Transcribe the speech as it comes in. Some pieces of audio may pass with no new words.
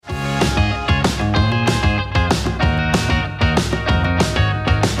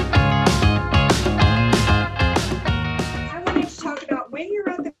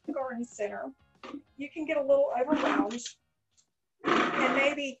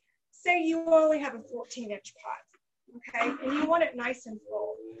say you only have a 14-inch pot, okay, and you want it nice and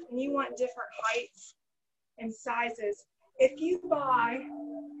full, and you want different heights and sizes. If you buy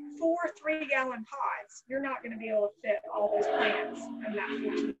 4 3-gallon pots, you're not going to be able to fit all those plants in that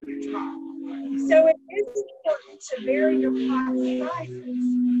 14-inch pot. So it is important to vary your pot sizes.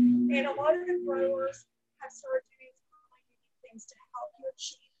 And a lot of the growers have started doing some really unique things to help you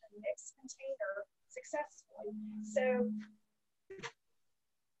achieve the mixed container successfully. So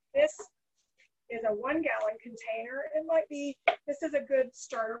this is a 1-gallon container. It might be, this is a good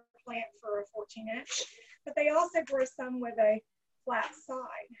starter plant for a 14-inch, but they also grow some with a flat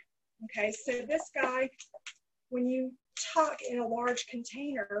side. Okay, so this guy, when you tuck in a large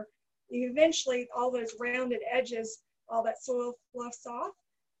container, you eventually, all those rounded edges, all that soil fluffs off,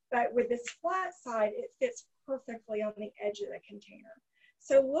 but with this flat side, it fits perfectly on the edge of the container.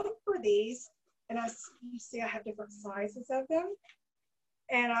 So look for these, and you see I have different sizes of them.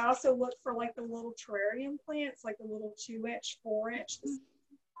 And I also look for like the little terrarium plants, like the little 2-inch, 4-inch.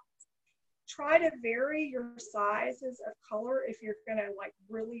 Try to vary your sizes of color if you're gonna like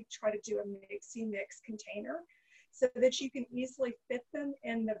really try to do a mixy mix container so that you can easily fit them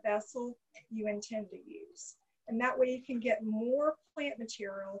in the vessel you intend to use. And that way you can get more plant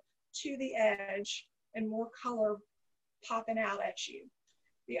material to the edge and more color popping out at you.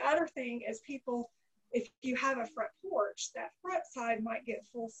 The other thing is people, if you have a front porch, that front side might get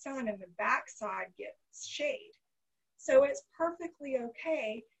full sun and the back side gets shade. So it's perfectly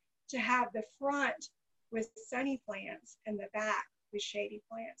okay to have the front with sunny plants and the back with shady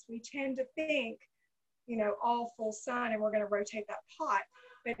plants. We tend to think, you know, all full sun and we're going to rotate that pot.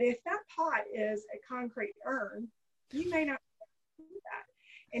 But if that pot is a concrete urn, you may not do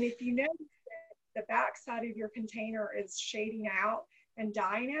that. And if you notice that the back side of your container is shading out and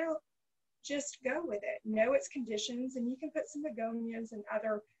dying out, just go with it. Know its conditions, and you can put some begonias and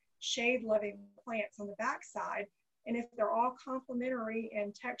other shade-loving plants on the back side. And if they're all complementary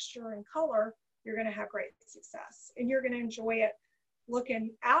in texture and color, you're going to have great success. And you're going to enjoy it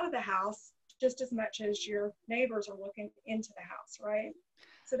looking out of the house just as much as your neighbors are looking into the house, right?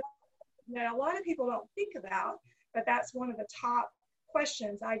 So that a lot of people don't think about, but that's one of the top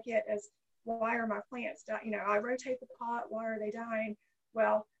questions I get is, why are my plants dying? You know, I rotate the pot, why are they dying?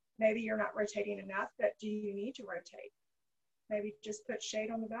 Well, maybe you're not rotating enough, but do you need to rotate? Maybe just put shade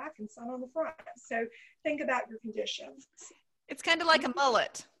on the back and sun on the front. So think about your conditions. It's kind of like a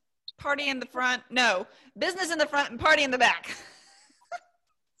mullet. Party in the front, no. Business in the front and party in the back.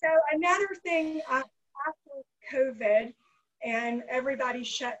 So another thing, after COVID and everybody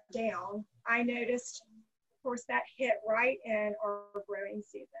shut down, I noticed, of course, that hit right in our growing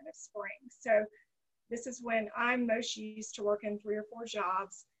season of spring. So this is when I'm most used to working 3 or 4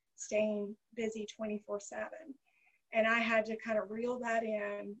 jobs, staying busy 24/7. And I had to kind of reel that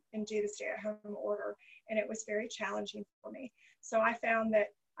in and do the stay-at-home order. And it was very challenging for me. So I found that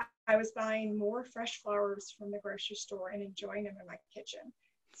I was buying more fresh flowers from the grocery store and enjoying them in my kitchen.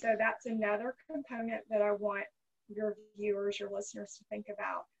 So that's another component that I want your viewers, your listeners to think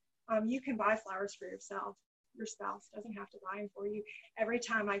about. You can buy flowers for yourself. Your spouse doesn't have to buy them for you. Every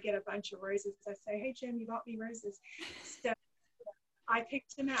time I get a bunch of roses, I say, hey, Jim, you bought me roses. So I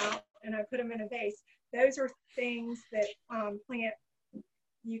picked them out and I put them in a vase. Those are things that plant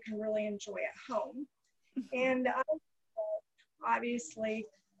you can really enjoy at home. And obviously,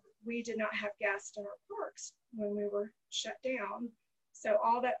 we did not have gas in our parks when we were shut down. So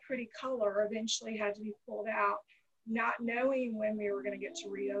all that pretty color eventually had to be pulled out. Not knowing when we were going to get to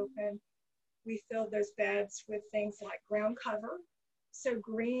reopen, we filled those beds with things like ground cover. So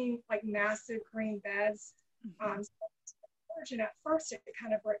green, like massive green beds. And at first it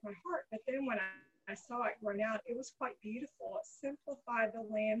kind of broke my heart, but then when I saw it grown out, it was quite beautiful. It simplified the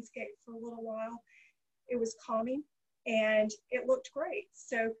landscape for a little while. It was calming and it looked great.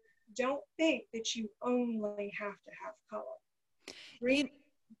 So don't think that you only have to have color. Green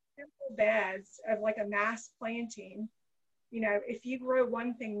simple beds of like a mass planting, you know, if you grow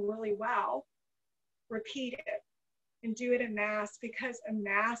one thing really well, repeat it and do it in mass, because a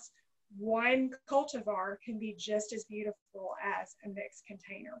mass one cultivar can be just as beautiful as a mixed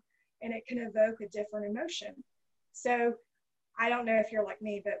container, and it can evoke a different emotion. So I don't know if you're like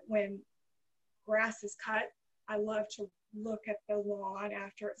me, but when grass is cut, I love to look at the lawn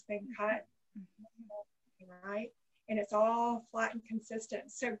after it's been cut, right? And it's all flat and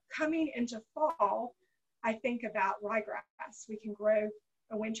consistent. So coming into fall, I think about ryegrass. We can grow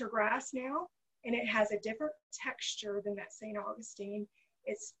a winter grass now, and it has a different texture than that St. Augustine.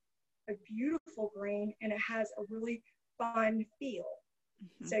 It's a beautiful green, and it has a really fun feel.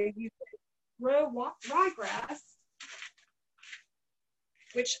 So you grow ryegrass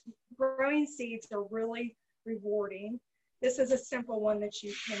which growing seeds are really rewarding. This is a simple one that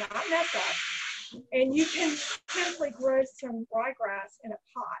you cannot mess up. And you can simply grow some ryegrass in a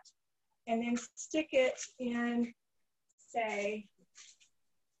pot and then stick it in, say,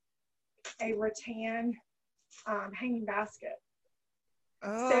 a rattan hanging basket.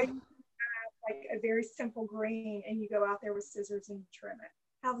 Oh. So you have like a very simple green, and you go out there with scissors and trim it.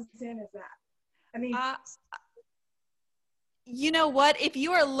 How zen is that? I mean, you know what? If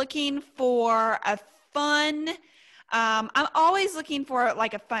you are looking for a fun, I'm always looking for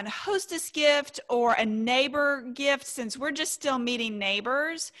like a fun hostess gift or a neighbor gift, since we're just still meeting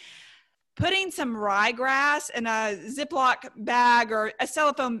neighbors. Putting some ryegrass in a Ziploc bag or a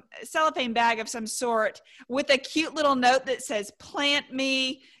cellophane bag of some sort with a cute little note that says "plant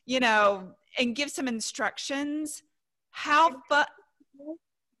me," and give some instructions. How fun!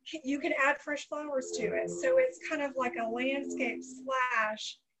 You can add fresh flowers to it, so it's kind of like a landscape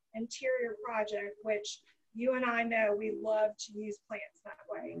 / interior project, which you and I know we love to use plants that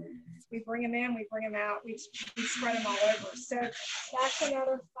way. We bring them in, we bring them out, we spread them all over. So that's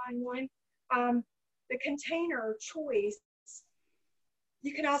another fun one. The container choice,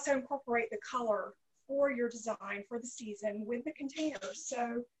 you can also incorporate the color for your design for the season with the container. So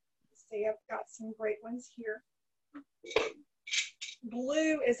let's see, I've got some great ones here.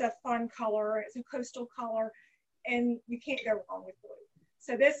 Blue is a fun color. It's a coastal color, and you can't go wrong with blue.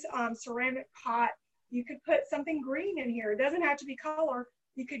 So this ceramic pot, you could put something green in here. It doesn't have to be color.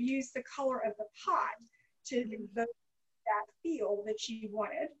 You could use the color of the pot to evoke that feel that you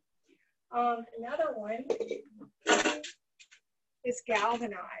wanted. Another one is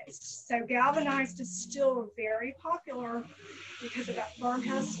galvanized. So galvanized is still very popular because of that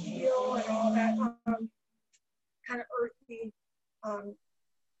farmhouse feel and all that kind of earthy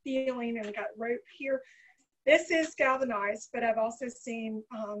feeling, and we got rope here. This is galvanized, but I've also seen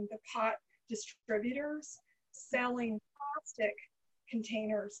the pot distributors selling plastic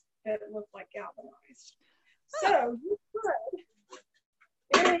containers that look like galvanized. So you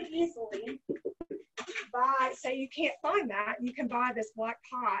could very easily buy, say you can't find that, you can buy this black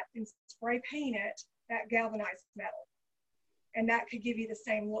pot and spray paint it that galvanized metal. And that could give you the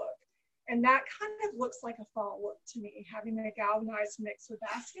same look. And that kind of looks like a fall look to me, having the galvanized mixed with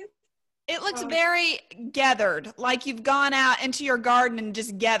basket. It looks very gathered, like you've gone out into your garden and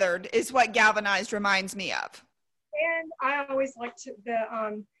just gathered, is what galvanized reminds me of. And I always like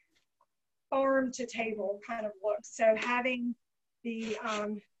the farm to table kind of look. So having the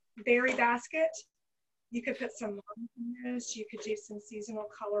berry basket, you could put some in this, you could do some seasonal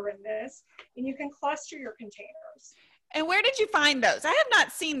color in this, and you can cluster your containers. And where did you find those? I have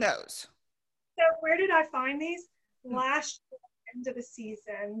not seen those. So where did I find these? Last end of the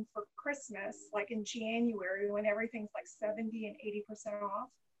season for Christmas, like in January, when everything's like 70 and 80% off.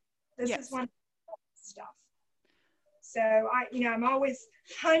 This is one stuff. So I'm always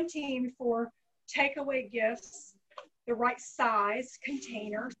hunting for takeaway gifts, the right size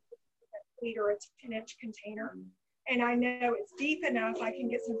container, 8 or a 10-inch container. And I know it's deep enough, I can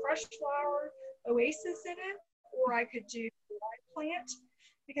get some fresh flower oasis in it, or I could do a live plant,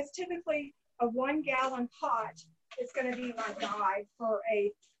 because typically a 1-gallon pot is going to be my guide for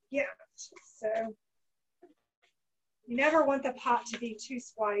a gift. So you never want the pot to be too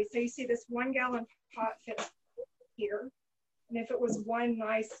squatty. So you see this 1-gallon pot fits here. And if it was one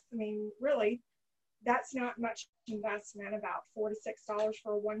nice, really, that's not much investment, about $4 to $6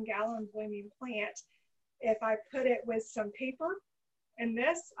 for a 1-gallon blooming plant. If I put it with some paper and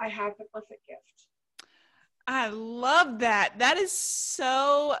this, I have the perfect gift. I love that. That is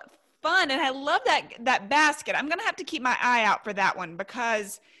so fun. And I love that basket. I'm going to have to keep my eye out for that one,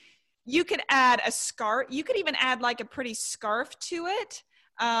 because you could add a scarf. You could even add like a pretty scarf to it.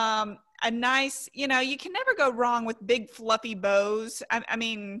 A nice, you can never go wrong with big fluffy bows.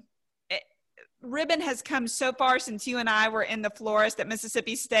 Ribbon has come so far since you and I were in the florist at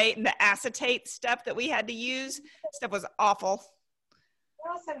Mississippi State, and the acetate stuff that we had to use, stuff was awful. We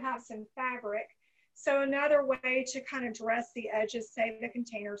also have some fabric. So another way to kind of dress the edges, say the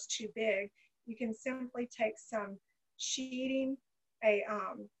container's too big, you can simply take some sheeting.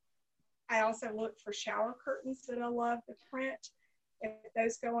 I also look for shower curtains that I love the print. If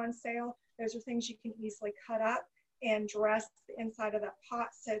those go on sale, those are things you can easily cut up and dress the inside of that pot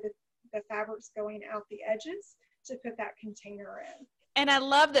so that the fabric's going out the edges to put that container in. And I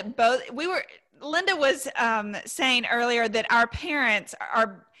love that Linda was saying earlier that our parents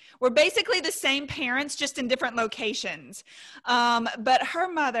were basically the same parents, just in different locations. But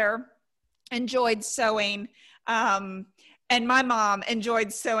her mother enjoyed sewing. And my mom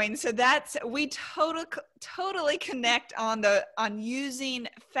enjoyed sewing. So we totally connect on using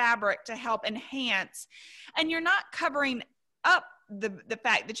fabric to help enhance. And you're not covering up the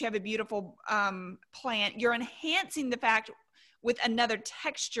fact that you have a beautiful plant. You're enhancing the fact with another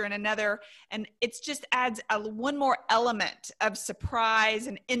texture and it just adds one more element of surprise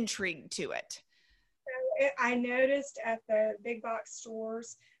and intrigue to it. So I noticed at the big box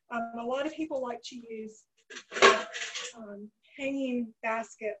stores, a lot of people like to use hanging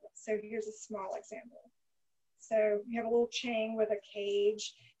basket. So here's a small example. So you have a little chain with a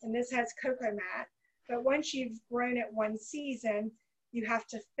cage, and this has cocoa mat. But once you've grown it one season, you have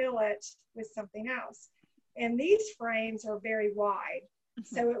to fill it with something else. And these frames are very wide,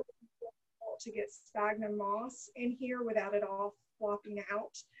 so it would be difficult to get sphagnum moss in here without it all flopping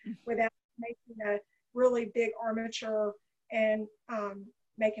out, without making a really big armature and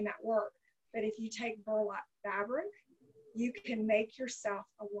making that work. But if you take burlap fabric, you can make yourself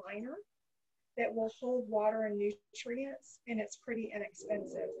a liner that will hold water and nutrients, and it's pretty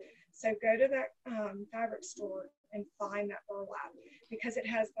inexpensive. So go to that fabric store and find that burlap, because it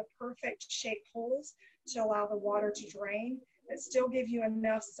has the perfect shaped holes to allow the water to drain, but still give you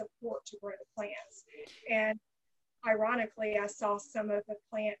enough support to grow the plants. And ironically, I saw some of the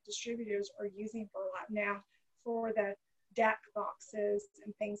plant distributors are using burlap now for the deck boxes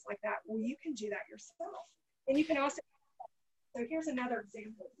and things like that. Well, you can do that yourself. And you can also, so here's another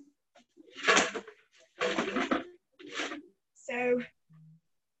example. So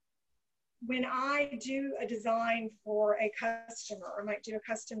when I do a design for a customer, I might do a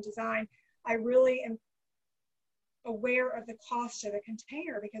custom design, I really am aware of the cost of a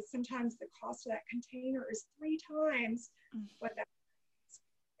container, because sometimes the cost of that container is 3 times what that is.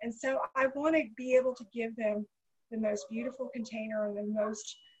 And so I want to be able to give them the most beautiful container and the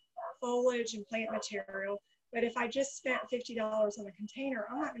most foliage and plant material. But if I just spent $50 on a container,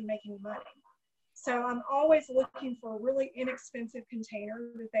 I'm not going to make any money. So I'm always looking for a really inexpensive container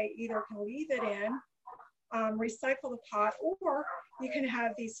that they either can leave it in, recycle the pot, or you can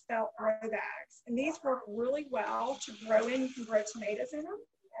have these felt grow bags. And these work really well to grow in. You can grow tomatoes in them.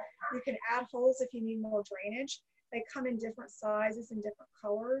 You can add holes if you need more drainage. They come in different sizes and different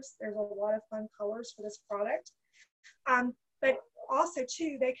colors. There's a lot of fun colors for this product. But also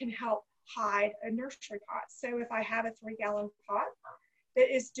too, they can help hide a nursery pot. So if I have a 3-gallon pot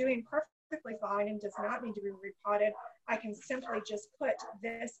that is doing perfectly fine and does not need to be repotted, I can simply just put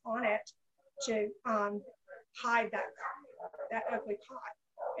this on it to hide that ugly pot.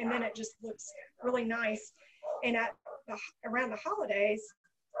 And then it just looks really nice. And around the holidays,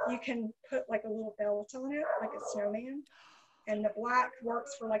 you can put like a little belt on it, like a snowman. And the black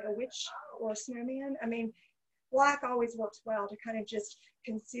works for like a witch or a snowman. I mean, black always works well to kind of just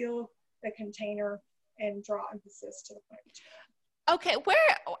conceal the container and draw emphasis to the plant. Okay,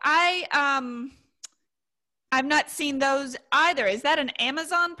 I've not seen those either. Is that an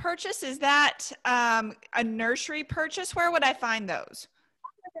Amazon purchase? Is that a nursery purchase? Where would I find those?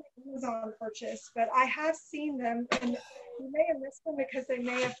 An Amazon purchase, but I have seen them, and you may have missed them because they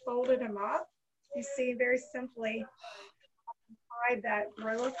may have folded them up. You see, very simply, hide that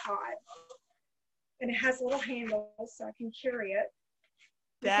grower pot, and it has little handles so I can carry it.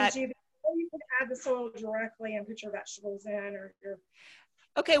 You can add the soil directly and put your vegetables in, or your.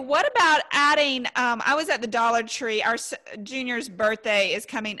 Okay, what about adding, I was at the Dollar Tree, our junior's birthday is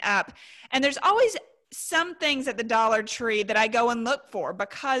coming up, and there's always some things at the Dollar Tree that I go and look for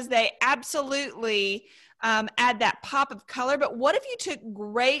because they absolutely add that pop of color. But what if you took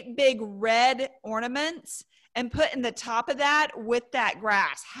great big red ornaments and put in the top of that with that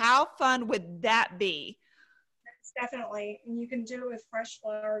grass? How fun would that be? Definitely, and you can do it with fresh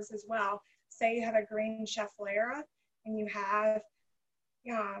flowers as well. Say you have a green Schefflera and you have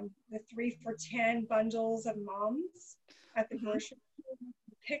the 3 for $10 bundles of mums at the grocery store. You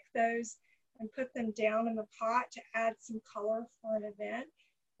can pick those and put them down in the pot to add some color for an event.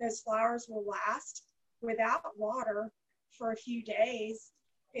 Those flowers will last without water for a few days.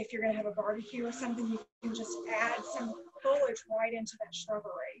 If you're going to have a barbecue or something, you can just add some foliage right into that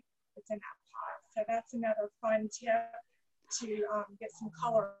shrubbery that's in that pot. So that's another fun tip to get some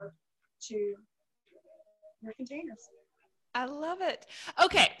color to your containers. I love it.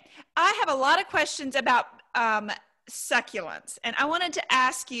 Okay, I have a lot of questions about succulents, and I wanted to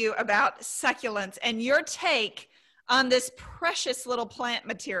ask you about succulents and your take on this precious little plant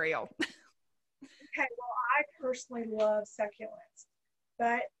material. Okay, well, I personally love succulents,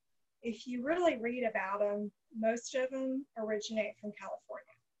 but if you really read about them, most of them originate from California.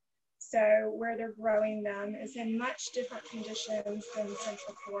 So where they're growing them is in much different conditions than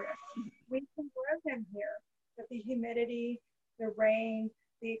Central Florida. We can grow them here, but the humidity, the rain,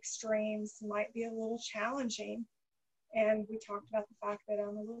 the extremes might be a little challenging. And we talked about the fact that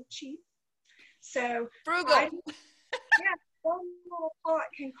I'm a little cheap. So frugal. Yeah, one little pot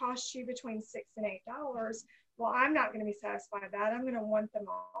can cost you between $6 and $8. Well, I'm not going to be satisfied with that. I'm going to want them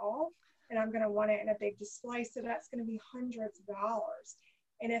all, and I'm going to want it in a big display. So that's going to be hundreds of dollars.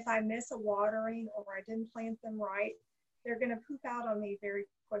 And if I miss a watering or I didn't plant them right, they're going to poop out on me very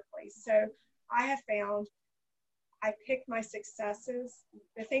quickly. So I have found I pick my successes.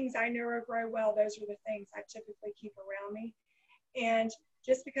 The things I know grow well, those are the things I typically keep around me. And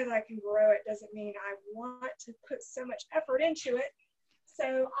just because I can grow it doesn't mean I want to put so much effort into it.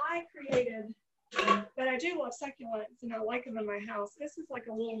 So I created, but I do love succulents and I like them in my house. This is like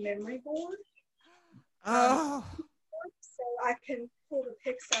a little memory board. Oh. So I can pull the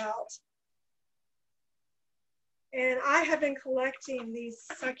picks out. And I have been collecting these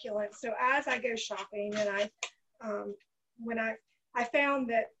succulents. So as I go shopping, and I found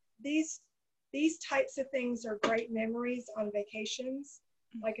that these types of things are great memories on vacations.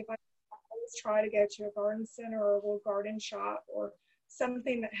 Like if I always try to go to a garden center or a little garden shop or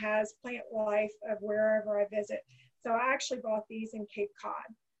something that has plant life of wherever I visit. So I actually bought these in Cape Cod.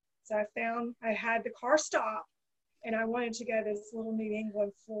 So I had the car stop and I wanted to go to this little New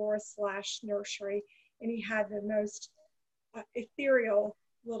England florist / nursery, and he had the most ethereal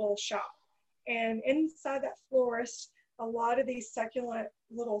little shop. And inside that florist, a lot of these succulent,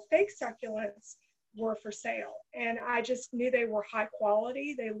 little fake succulents were for sale. And I just knew they were high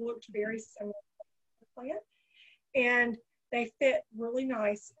quality. They looked very similar to the plant. And they fit really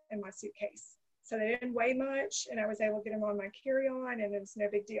nice in my suitcase. So they didn't weigh much, and I was able to get them on my carry-on, and it was no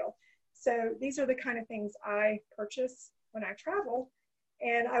big deal. So these are the kind of things I purchase when I travel.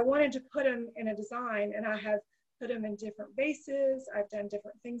 And I wanted to put them in a design, and I have put them in different vases. I've done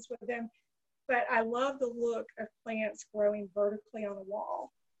different things with them. But I love the look of plants growing vertically on a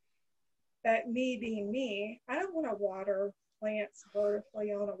wall. But me being me, I don't want to water plants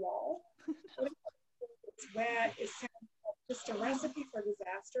vertically on a wall. It's wet. It sounds like just a recipe for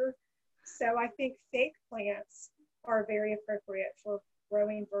disaster. So I think fake plants are very appropriate for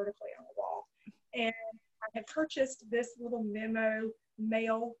growing vertically on a wall. And I had purchased this little memo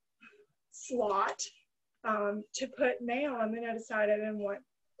mail slot to put mail, and then I decided I didn't want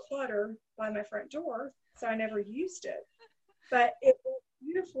clutter by my front door, so I never used it. But it worked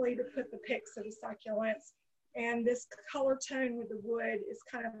beautifully to put the pics of the succulents, and this color tone with the wood is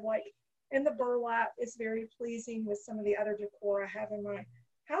kind of like, and the burlap is very pleasing with some of the other decor I have in my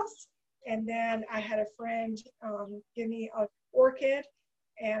house. And then I had a friend give me an orchid,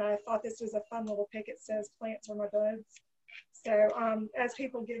 and I thought this was a fun little pic. It says, "Plants are my buds." So as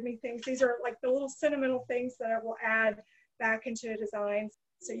people give me things, these are like the little sentimental things that I will add back into designs.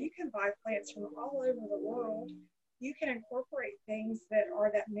 So you can buy plants from all over the world. You can incorporate things that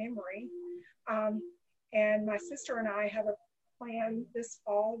are that memory. And my sister and I have a plan this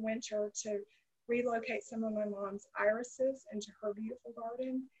fall, winter to relocate some of my mom's irises into her beautiful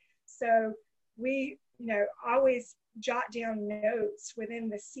garden. So we, always jot down notes within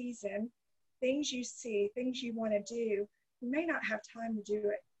the season, things you see, things you want to do. You may not have time to do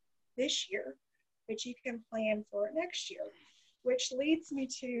it this year, but you can plan for it next year, which leads me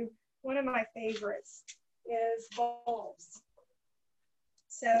to one of my favorites is bulbs.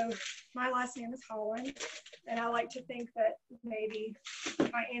 So my last name is Holland, and I like to think that maybe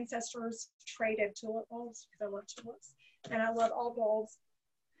my ancestors traded tulip bulbs because I love tulips, and I love all bulbs.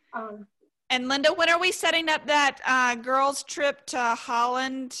 And Linda, when are we setting up that girls' trip to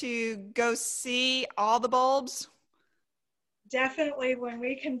Holland to go see all the bulbs? Definitely, when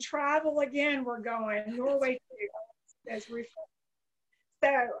we can travel again, we're going. Norway too, as refreshed.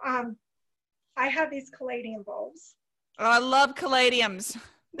 So I have these caladium bulbs. Oh, I love caladiums.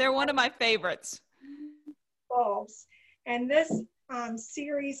 They're one of my favorites. Bulbs. And this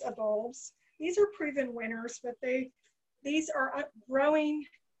series of bulbs, these are proven winners, but these are growing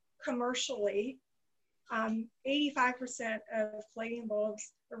commercially. 85% of caladium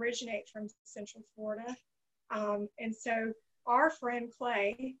bulbs originate from Central Florida. And so our friend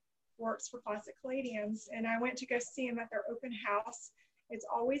Clay works for Classic Caladiums, and I went to go see him at their open house. It's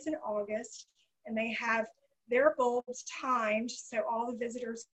always in August, and they have their bulbs timed so all the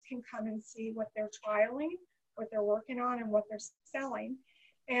visitors can come and see what they're trialing, what they're working on, and what they're selling.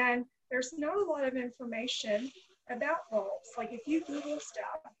 And there's not a lot of information about bulbs. Like if you Google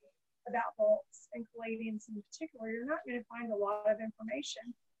stuff about bulbs and caladiums in particular, you're not going to find a lot of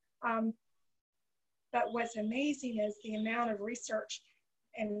information. But what's amazing is the amount of research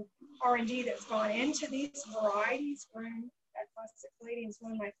and R&D that's gone into these varieties grown at Classic Caladiums,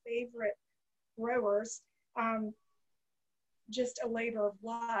 one of my favorite growers. just a labor of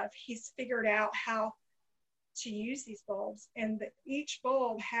love. He's figured out how to use these bulbs, and each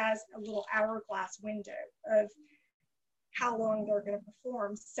bulb has a little hourglass window of how long they're going to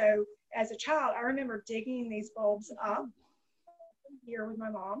perform. So as a child, I remember digging these bulbs up here with my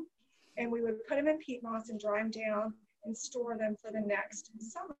mom, and we would put them in peat moss and dry them down and store them for the next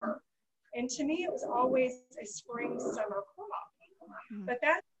summer. And to me, it was always a spring, summer crop. But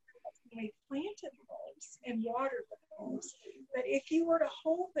that's when we planted the bulbs and watered the bulbs. But if you were to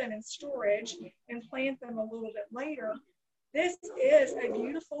hold them in storage and plant them a little bit later, this is a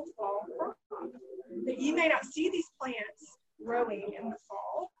beautiful fall crop. That you may not see these plants growing in the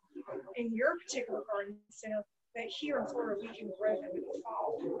fall in your particular garden center, but here in Florida, we can grow them in the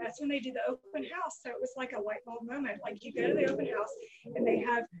fall. That's when they do the open house. So it was like a light bulb moment. Like you go to the open house and they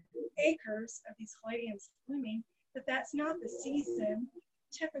have acres of these caladiums blooming, but that's not the season.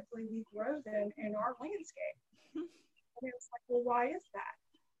 Typically, we grow them in our landscape. And it was like, well, why is that?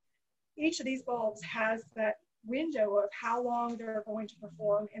 Each of these bulbs has that window of how long they're going to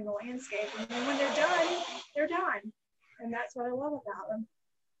perform in the landscape. And then when they're done, they're done. And that's what I love about them.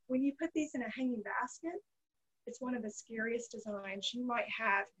 When you put these in a hanging basket, it's one of the scariest designs you might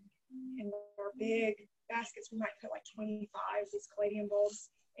have. In our big baskets, we might put like 25 of these caladium bulbs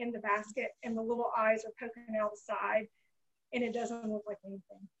in the basket, and the little eyes are poking out the side, and it doesn't look like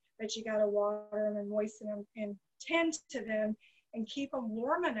anything. But you got to water them and moisten them and tend to them and keep them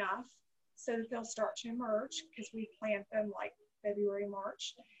warm enough so that they'll start to emerge, because we plant them like February,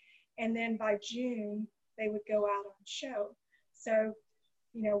 March. And then by June, they would go out on show. So,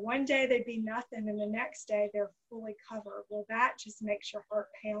 you know, one day they'd be nothing, and the next day they're fully covered. Well, that just makes your heart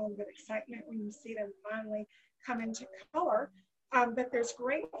pound with excitement when you see them finally come into color. But there's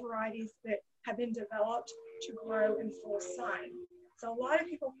great varieties that have been developed to grow in full sun. So a lot of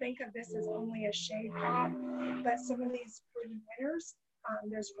people think of this as only a shade crop, but some of these pretty winners,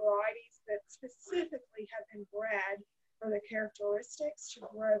 there's varieties that specifically have been bred for the characteristics to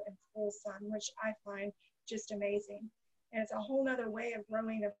grow in full sun, which I find just amazing. And it's a whole nother way of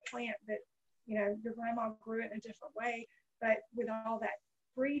growing a plant that, you know, your grandma grew it in a different way, but with all that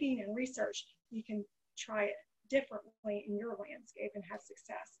breeding and research, you can try it differently in your landscape and have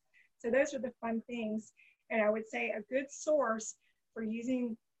success. So those are the fun things. And I would say a good source for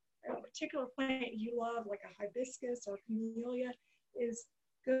using a particular plant you love, like a hibiscus or camellia, is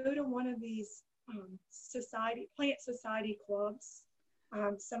go to one of these plant society clubs.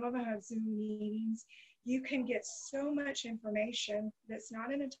 Some of them have Zoom meetings. You can get so much information that's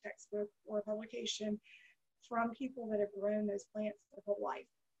not in a textbook or a publication from people that have grown those plants their whole life.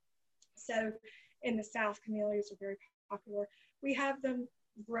 So in the South, camellias are very popular. We have them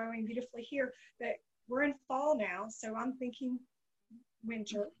growing beautifully here, but we're in fall now, so I'm thinking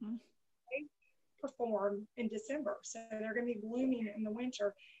winter. They perform in December, so they're going to be blooming in the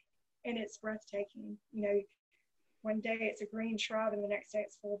winter, and it's breathtaking. You know, one day it's a green shrub and the next day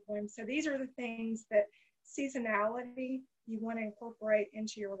it's full of bloom. So these are the things that seasonality you want to incorporate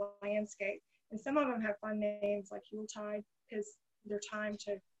into your landscape. And some of them have fun names like Yuletide, because they're time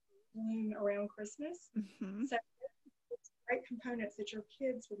to bloom around Christmas. So it's great components that your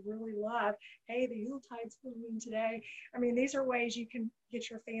kids would really love. Hey, the Yuletide's blooming today. I mean, these are ways you can get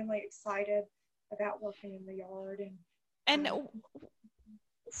your family excited about working in the yard. And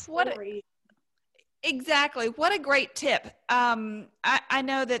what exactly, what a great tip. I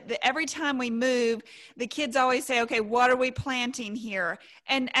know that every time we move, the kids always say, okay, what are we planting here?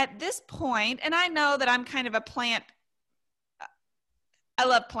 And at this point, and I know that I'm kind of a plant, I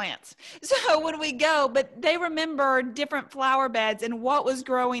love plants. So when we go, but they remember different flower beds and what was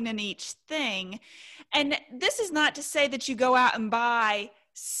growing in each thing. And this is not to say that you go out and buy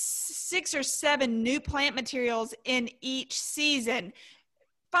 6 or 7 new plant materials in each season.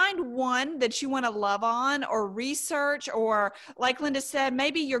 Find one that you want to love on or research, or like Linda said,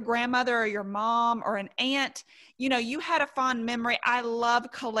 maybe your grandmother or your mom or an aunt, you know, you had a fond memory. I love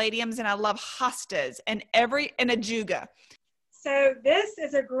caladiums and I love hostas and ajuga. So this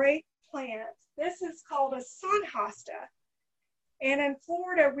is a great plant. This is called a sun hosta. And in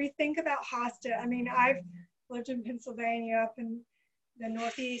Florida, we think about hosta. I mean, I've lived in Pennsylvania up in the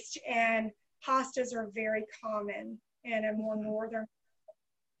Northeast, and hostas are very common in a more northern.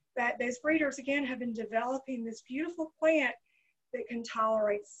 But those breeders, again, have been developing this beautiful plant that can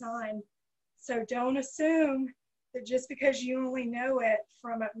tolerate sun. So don't assume that just because you only know it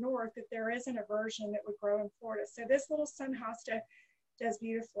from up north, that there isn't a version that would grow in Florida. So this little sun hosta does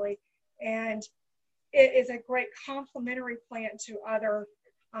beautifully. And it is a great complementary plant to other,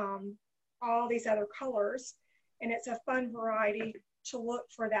 all these other colors. And it's a fun variety to look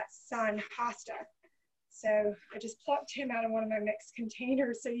for that sun hosta. So I just plucked him out of one of my mixed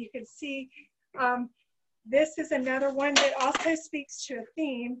containers so you could see. This is another one that also speaks to a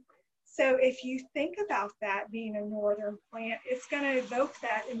theme. So if you think about that being a northern plant, it's going to evoke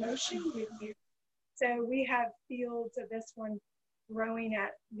that emotion with you. So we have fields of this one growing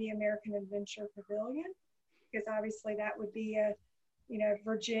at the American Adventure Pavilion, because obviously that would be a, you know,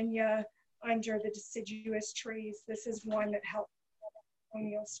 Virginia under the deciduous trees. This is one that helps the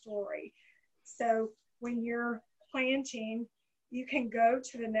colonial story. So when you're planting, you can go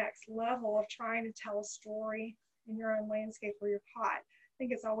to the next level of trying to tell a story in your own landscape or your pot. I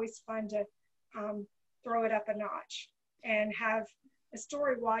think it's always fun to throw it up a notch and have a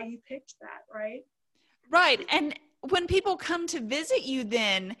story why you picked that, right? Right. And when people come to visit you,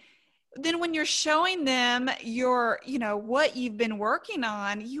 then when you're showing them your, you know, what you've been working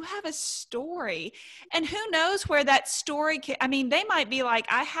on, you have a story. And who knows where that story can, I mean, they might be like,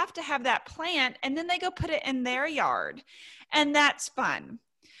 I have to have that plant, and then they go put it in their yard. And that's fun.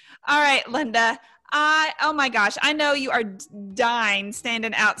 All right, Linda, oh my gosh, I know you are dying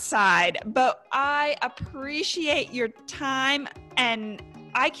standing outside, but I appreciate your time, and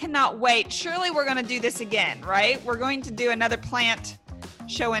I cannot wait. Surely we're going to do this again, right? We're going to do another plant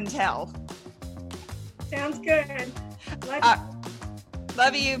show and tell. Sounds good.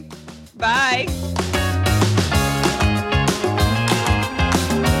 Love you. Bye.